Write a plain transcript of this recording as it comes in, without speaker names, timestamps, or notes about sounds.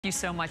Thank you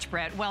so much,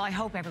 Brett. Well, I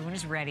hope everyone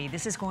is ready.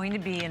 This is going to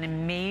be an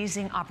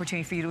amazing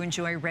opportunity for you to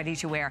enjoy ready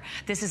to wear.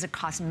 This is a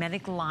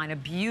cosmetic line, a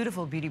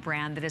beautiful beauty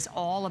brand that is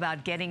all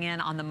about getting in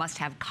on the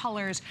must-have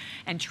colors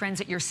and trends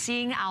that you're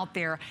seeing out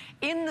there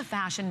in the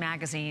fashion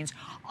magazines,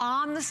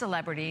 on the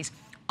celebrities,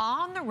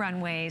 on the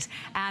runways,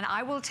 and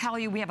I will tell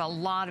you, we have a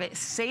lot of it,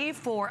 save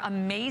for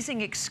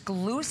amazing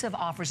exclusive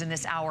offers in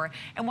this hour.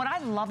 And what I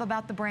love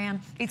about the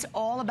brand, it's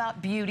all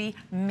about beauty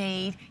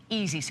made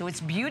easy. So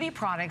it's beauty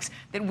products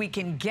that we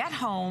can get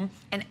home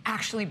and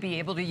actually be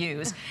able to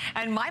use.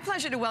 And my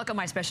pleasure to welcome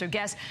my special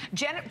guest,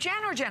 Jen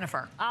or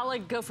Jennifer? I'll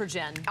go for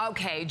Jen.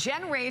 Okay,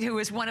 Jen Raid, who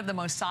is one of the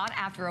most sought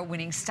after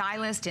winning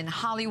stylists in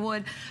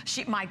Hollywood.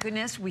 My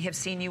goodness, we have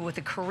seen you with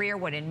a career,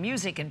 in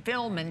music and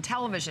film and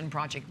television,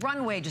 Project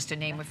Runway, just to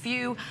name a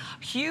few.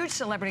 Huge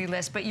celebrity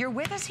list, but you're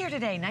with us here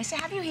today. Nice to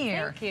have you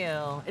here. Thank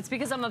you. It's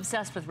because I'm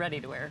obsessed with ready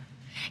to wear.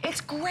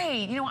 It's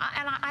great. You know,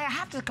 and I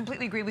have to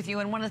completely agree with you.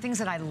 And one of the things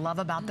that I love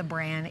about the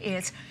brand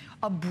is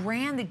a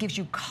brand that gives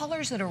you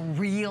colors that are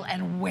real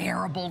and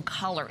wearable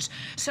colors.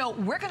 So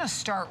we're going to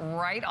start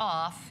right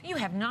off. You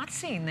have not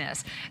seen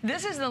this.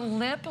 This is the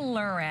Lip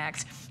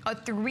Lurex, a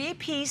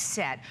 3-piece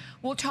set.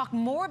 We'll talk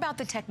more about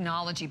the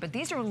technology, but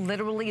these are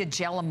literally a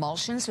gel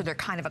emulsion, so they're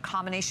kind of a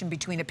combination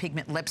between a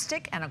pigment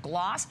lipstick and a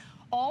gloss.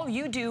 All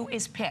you do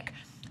is pick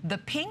the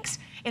pinks.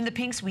 In the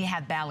pinks, we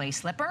have Ballet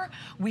Slipper.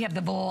 We have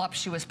the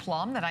Voluptuous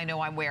Plum that I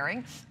know I'm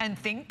wearing, and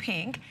Think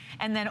Pink.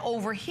 And then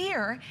over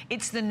here,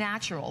 it's the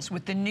naturals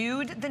with the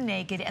nude, the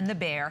naked, and the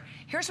bare.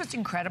 Here's what's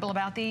incredible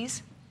about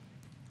these.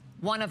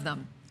 One of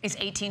them is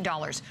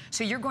 $18.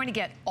 So you're going to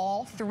get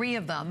all three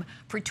of them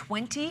for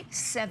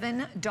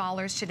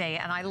 $27 today.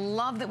 And I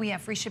love that we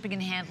have free shipping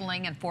and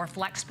handling and for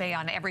flex pay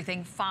on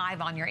everything, 5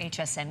 on your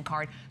HSN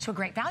card. So a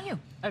great value.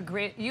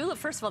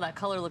 First of all, that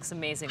color looks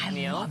amazing on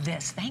you. I love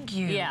this, thank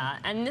you. Yeah,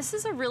 and this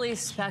is a really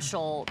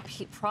special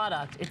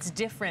product. It's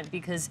different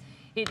because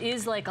it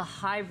is like a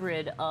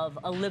hybrid of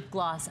a lip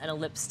gloss and a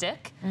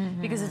lipstick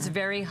because it's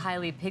very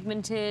highly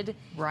pigmented.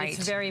 Right.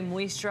 It's very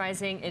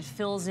moisturizing. It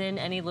fills in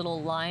any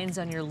little lines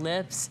on your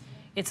lips.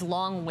 It's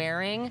long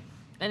wearing.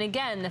 And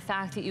again, the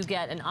fact that you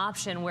get an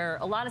option where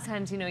a lot of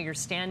times, you know, you're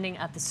standing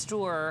at the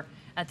store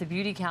at the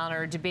beauty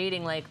counter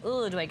debating like,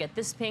 oh, do I get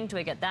this pink? Do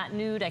I get that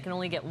nude? I can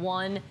only get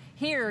one.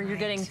 Here, you're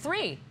getting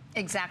 3.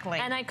 Exactly.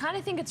 And I kind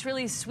of think it's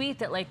really sweet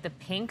that like the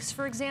pinks,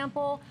 for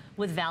example,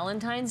 with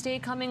Valentine's Day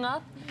coming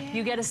up,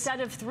 you get a set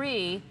of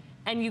 3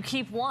 and you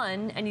keep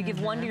one and you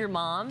give one to your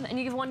mom and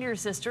you give one to your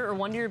sister or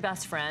one to your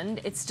best friend.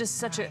 It's just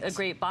such a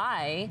great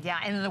buy. Yeah,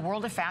 and in the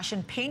world of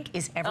fashion, pink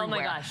is everywhere. Oh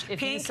my gosh,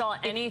 if you saw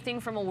anything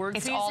from award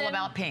season. It's all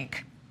about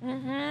pink.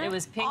 It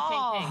was pink,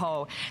 pink,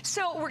 pink.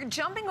 So we're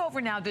jumping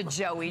over now to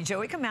Joey.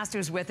 Joey Camaster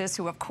is with us,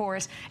 who of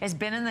course has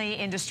been in the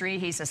industry.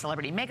 He's a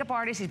celebrity makeup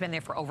artist. He's been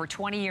there for over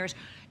 20 years.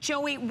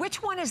 Joey,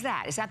 which one is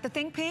that? Is that the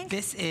Think Pink?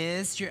 This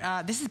is your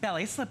this is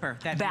Ballet Slipper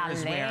that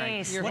Ballet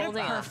is wearing. What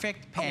a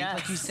perfect pink,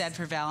 like you said,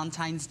 for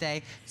Valentine's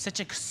Day.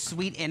 Such a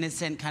sweet,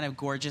 innocent, kind of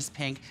gorgeous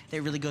pink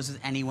that really goes with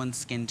anyone's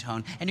skin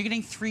tone. And you're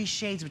getting 3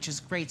 shades, which is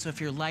great. So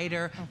if you're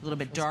lighter, a little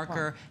bit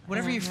darker,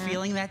 whatever you're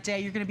feeling that day,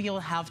 you're going to be able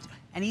to have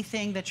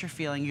anything that you're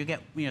feeling. You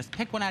get,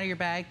 pick one out of your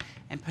bag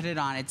and put it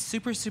on. It's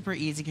super, super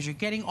easy because you're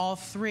getting all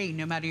 3.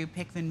 No matter you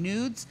pick the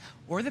nudes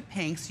or the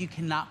pinks, you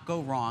cannot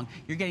go wrong.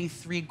 You're getting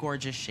 3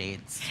 gorgeous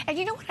shades. And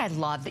you know what I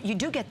love? That you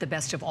do get the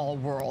best of all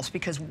worlds,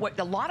 because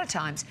a lot of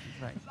times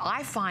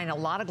I find a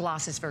lot of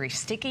gloss is very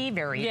sticky,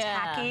 very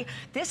tacky.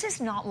 This is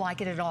not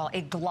like it at all.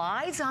 It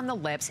glides on the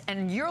lips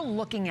and you're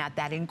looking at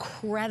that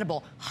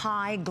incredible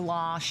high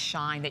gloss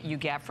shine that you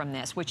get from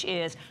this, which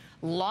is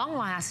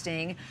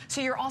long-lasting,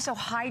 so you're also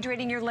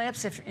hydrating your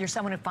lips if you're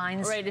someone who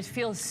finds... Right, it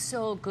feels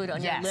so good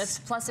on your lips.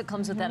 Plus it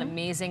comes with that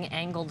amazing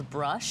angled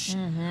brush,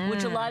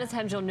 which a lot of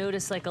times you'll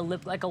notice like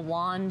a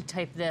wand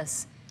type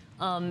this.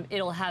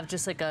 It'll have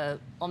just like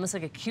almost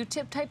like a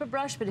Q-tip type of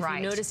brush, but if you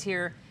notice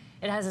here,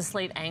 it has a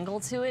slight angle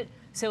to it,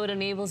 so it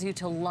enables you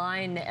to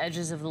line the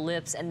edges of the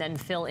lips and then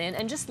fill in,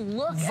 and just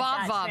look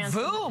at that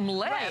boom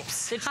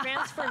lips. The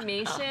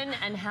transformation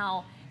and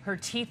how her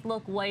teeth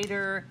look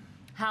whiter,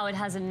 how it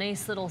has a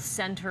nice little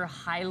center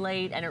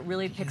highlight and it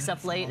really picks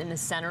up light in the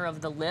center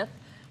of the lip,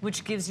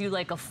 which gives you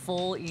like a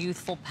full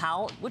youthful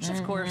pout, which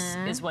of course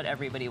is what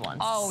everybody wants.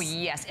 Oh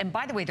yes, and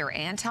by the way, they're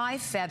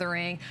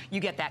anti-feathering.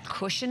 You get that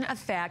cushion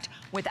effect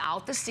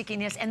without the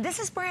stickiness, and this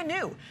is brand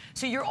new.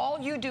 So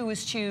all you do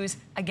is choose,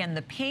 again,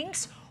 the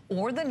pinks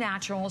or the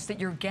naturals,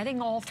 that you're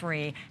getting all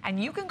 3, and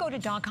you can go to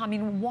 .com. I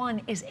mean,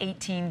 one is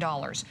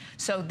 $18.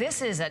 So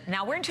this is it.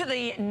 Now we're into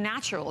the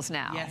naturals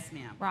now. Yes,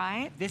 ma'am.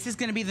 Right? This is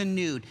gonna be the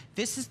nude.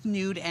 This is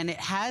nude, and it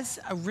has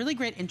a really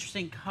great,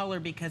 interesting color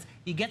because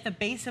you get the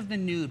base of the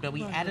nude, but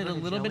we added a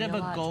little bit of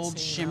a gold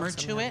shimmer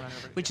to it,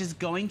 which is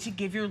going to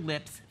give your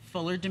lips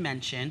fuller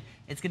dimension.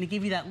 It's gonna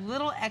give you that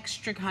little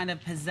extra kind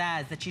of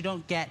pizzazz that you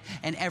don't get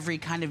in every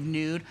kind of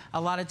nude. A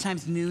lot of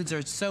times nudes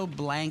are so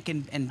blank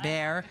and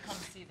bare.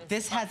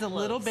 This has a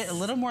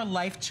little more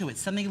life to it,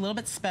 something a little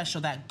bit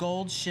special, that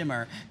gold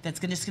shimmer that's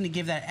just gonna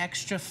give that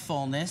extra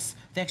fullness,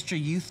 the extra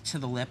youth to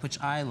the lip, which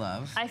I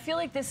love. I feel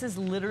like this is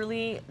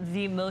literally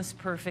the most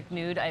perfect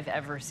nude I've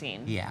ever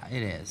seen. Yeah,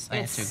 it is. I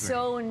have to agree. It's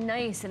so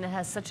nice, and it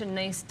has such a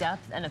nice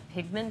depth and a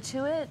pigment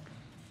to it.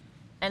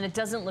 And it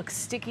doesn't look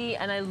sticky,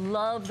 and I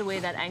love the way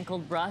that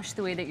ankled brush,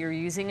 the way that you're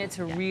using it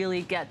to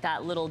really get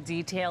that little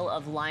detail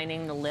of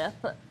lining the lip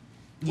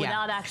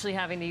without actually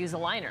having to use a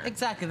liner.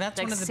 Exactly, that's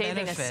like one of the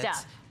saving benefits. A step.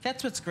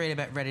 That's what's great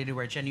about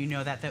ready-to-wear, Jen. You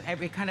know that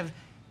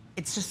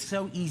it's just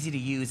so easy to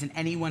use, and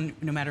anyone,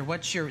 no matter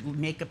what your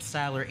makeup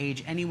style or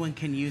age, anyone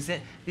can use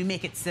it. We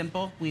make it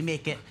simple, we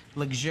make it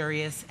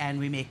luxurious, and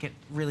we make it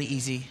really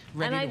easy,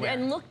 ready to wear.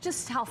 And look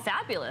just how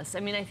fabulous. I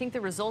mean, I think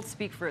the results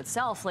speak for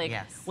itself. Like,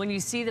 when you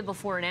see the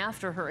before and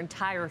after, her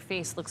entire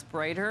face looks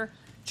brighter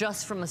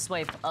just from a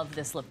swipe of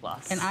this lip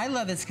gloss. And I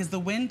love this because the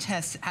wind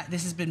test,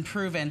 this has been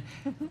proven,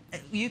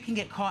 you can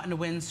get caught in a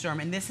windstorm,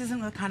 and this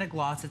isn't the kind of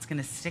gloss that's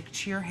gonna stick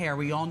to your hair.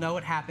 We all know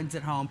what happens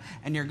at home,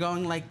 and you're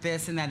going like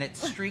this, and then it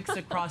streaks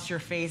across your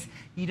face.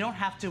 You don't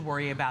have to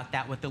worry about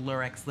that with the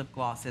Lurex lip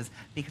glosses,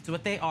 because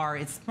what they are,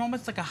 it's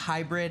almost like a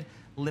hybrid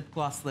lip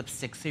gloss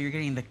lipstick, so you're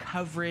getting the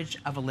coverage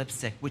of a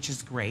lipstick, which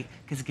is great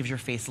because it gives your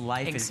face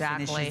life.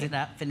 Exactly. It finishes it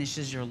up,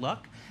 finishes your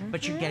look,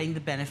 but you're getting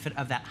the benefit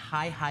of that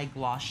high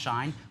gloss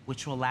shine,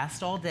 which will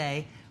last all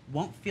day,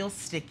 won't feel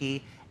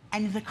sticky,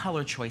 and the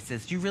color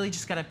choices. You really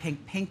just got to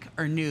pick pink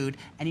or nude,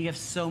 and you have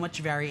so much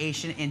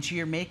variation into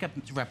your makeup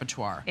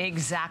repertoire.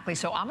 Exactly.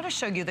 So I'm going to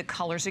show you the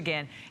colors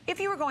again. If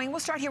you were going, we'll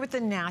start here with the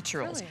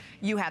naturals. Really?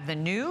 You have the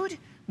nude,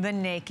 the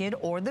naked,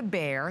 or the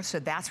bare. So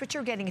that's what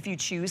you're getting if you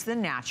choose the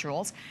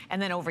naturals.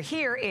 And then over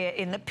here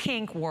in the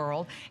pink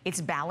world,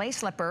 it's ballet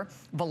slipper,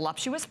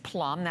 voluptuous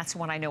plum, that's the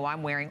one I know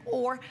I'm wearing,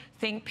 or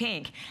think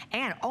pink.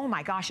 And oh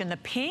my gosh, in the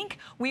pink,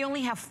 we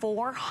only have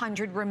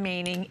 400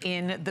 remaining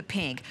in the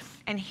pink.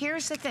 And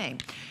here's the thing,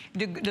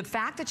 the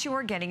fact that you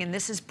are getting, and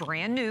this is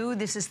brand new,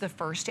 this is the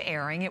first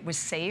airing, it was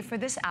saved for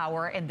this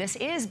hour, and this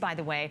is, by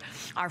the way,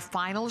 our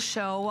final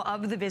show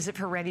of the visit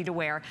for Ready to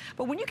Wear.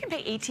 But when you can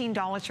pay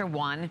 $18 for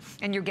one,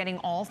 and you're getting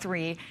all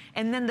three,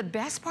 and then the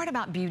best part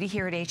about beauty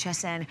here at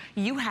HSN,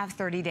 you have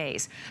 30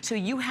 days. So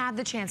you have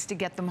the chance to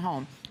get them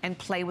home and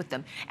play with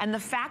them. And the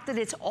fact that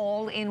it's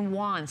all in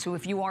one, so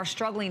if you are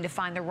struggling to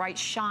find the right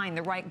shine,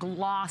 the right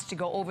gloss to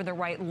go over the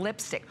right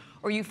lipstick,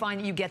 or you find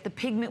that you get the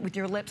pigment with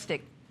your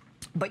lipstick,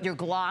 but your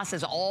gloss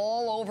is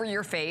all over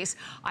your face.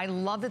 I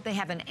love that they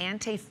have an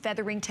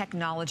anti-feathering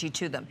technology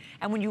to them.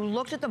 And when you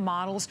looked at the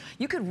models,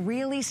 you could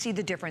really see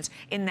the difference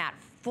in that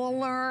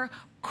fuller,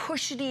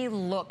 cushiony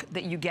look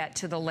that you get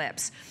to the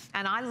lips.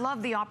 And I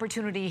love the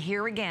opportunity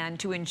here again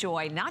to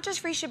enjoy not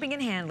just free shipping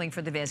and handling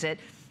for the visit,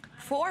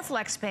 4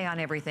 flex pay on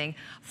everything,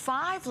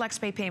 5 flex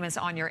pay payments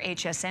on your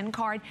HSN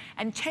card,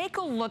 and take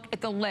a look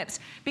at the lips,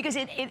 because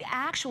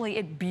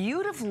it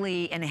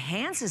beautifully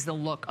enhances the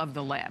look of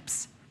the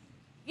lips.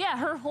 Yeah,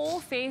 her whole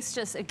face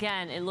just,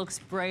 again, it looks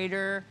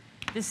brighter.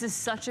 This is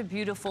such a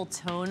beautiful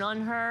tone on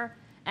her.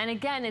 And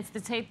again, it's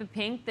the type of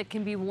pink that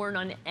can be worn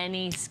on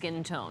any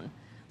skin tone.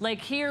 Like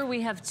here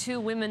we have 2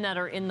 women that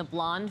are in the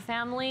blonde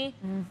family,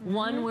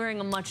 one wearing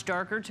a much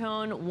darker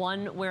tone,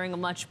 one wearing a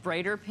much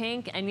brighter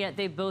pink, and yet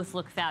they both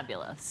look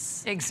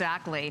fabulous.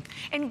 Exactly.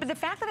 But the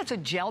fact that it's a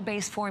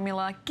gel-based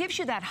formula gives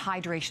you that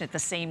hydration at the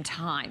same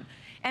time.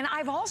 And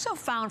I've also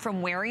found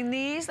from wearing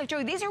these, like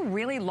Joey, these are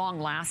really long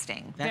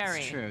lasting.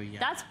 That's true, yeah.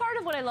 That's part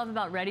of what I love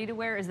about Ready to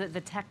Wear is that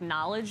the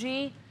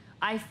technology,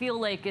 I feel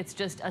like it's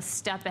just a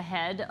step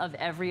ahead of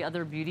every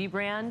other beauty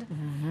brand.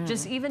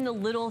 Just even the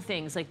little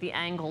things like the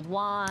angled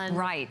wand.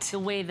 Right. The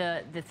way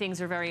the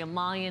things are very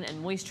emollient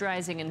and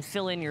moisturizing and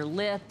fill in your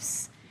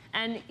lips.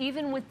 And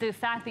even with the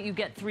fact that you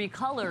get 3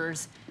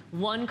 colors,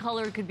 one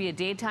color could be a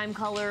daytime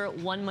color,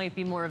 one might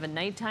be more of a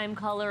nighttime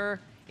color.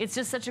 It's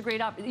just such a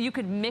great you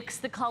could mix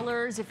the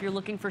colors if you're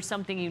looking for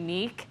something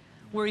unique,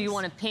 where you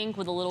want a pink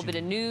with a little bit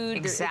of nude.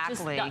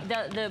 Exactly.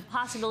 The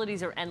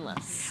possibilities are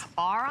endless.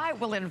 All right,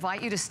 we'll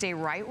invite you to stay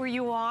right where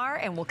you are,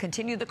 and we'll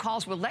continue the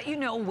calls. We'll let you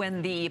know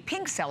when the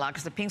pinks sell out,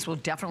 because the pinks will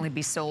definitely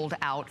be sold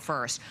out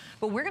first.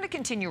 But we're going to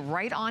continue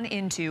right on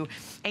into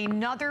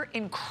another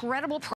incredible